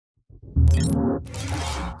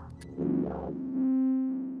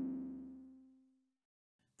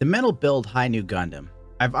The metal build High New Gundam.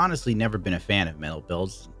 I've honestly never been a fan of metal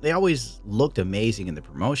builds. They always looked amazing in the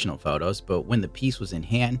promotional photos, but when the piece was in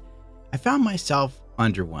hand, I found myself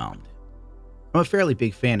underwhelmed. I'm a fairly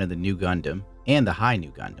big fan of the New Gundam and the High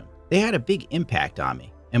New Gundam. They had a big impact on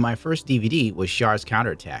me, and my first DVD was Char's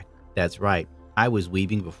Counterattack. That's right, I was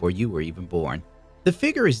weaving before you were even born. The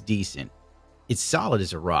figure is decent. It's solid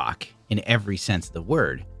as a rock, in every sense of the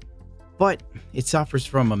word, but it suffers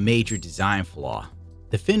from a major design flaw.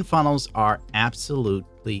 The fin funnels are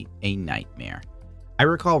absolutely a nightmare. I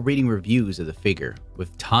recall reading reviews of the figure,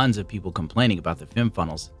 with tons of people complaining about the fin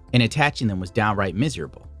funnels, and attaching them was downright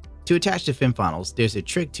miserable. To attach the fin funnels, there's a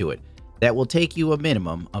trick to it that will take you a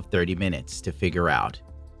minimum of 30 minutes to figure out.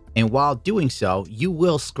 And while doing so, you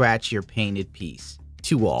will scratch your painted piece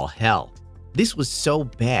to all hell. This was so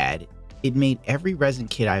bad, it made every resin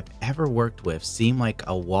kit I've ever worked with seem like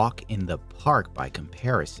a walk in the park by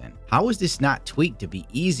comparison. How was this not tweaked to be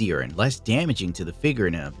easier and less damaging to the figure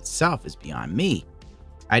in and of itself is beyond me.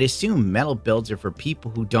 I'd assume metal builds are for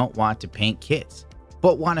people who don't want to paint kits,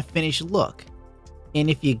 but want a finished look. And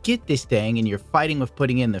if you get this thing and you're fighting with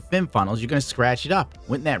putting in the fin funnels, you're going to scratch it up.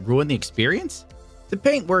 Wouldn't that ruin the experience? The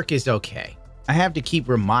paint work is okay. I have to keep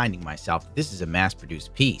reminding myself that this is a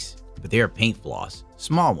mass-produced piece, but there are paint flaws,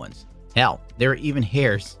 small ones. Hell, there are even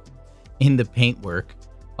hairs in the paintwork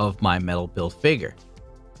of my metal build figure.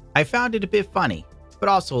 I found it a bit funny, but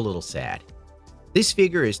also a little sad. This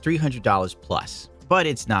figure is $300 plus, but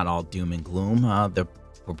it's not all doom and gloom. The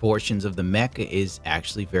proportions of the mecha is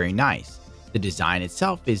actually very nice. The design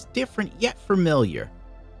itself is different yet familiar,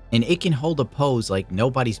 and it can hold a pose like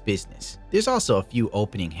nobody's business. There's also a few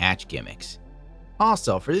opening hatch gimmicks.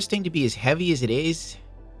 Also, for this thing to be as heavy as it is,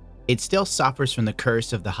 it still suffers from the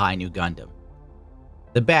curse of the High New Gundam.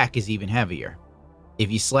 The back is even heavier.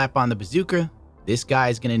 If you slap on the bazooka, this guy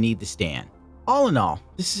is going to need the stand. All in all,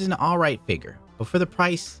 this is an alright figure, but for the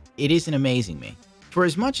price, it isn't amazing me. For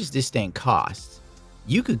as much as this thing costs,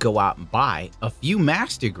 you could go out and buy a few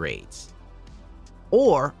master grades.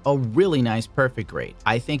 Or a really nice perfect grade.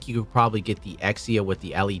 I think you could probably get the Exia with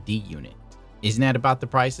the LED unit. Isn't that about the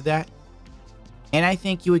price of that? And I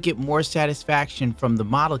think you would get more satisfaction from the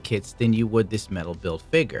model kits than you would this metal build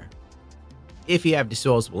figure. If you have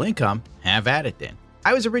disposable income, have at it then.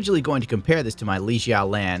 I was originally going to compare this to my Li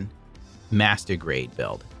Xiaolan master grade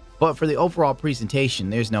build, but for the overall presentation,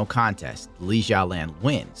 there's no contest. Li Xiaolan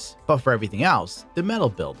wins, but for everything else, the metal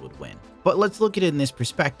build would win. But let's look at it in this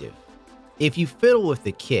perspective. If you fiddle with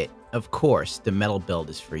the kit, of course, the metal build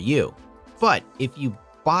is for you. But if you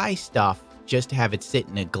buy stuff just to have it sit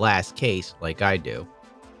in a glass case like I do,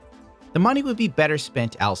 the money would be better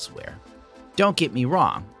spent elsewhere. Don't get me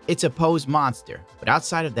wrong, it's a pose monster, but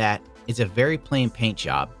outside of that, it's a very plain paint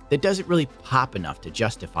job that doesn't really pop enough to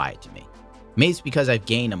justify it to me. Maybe it's because I've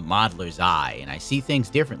gained a modeler's eye and I see things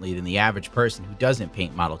differently than the average person who doesn't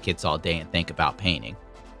paint model kits all day and think about painting.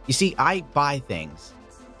 You see, I buy things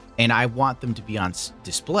and I want them to be on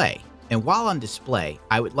display. And while on display,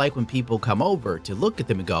 I would like when people come over to look at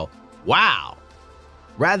them and go, wow,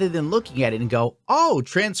 rather than looking at it and go, oh,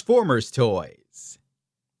 Transformers toys.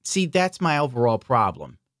 See, that's my overall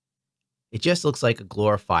problem. It just looks like a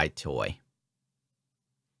glorified toy,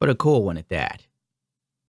 but a cool one at that.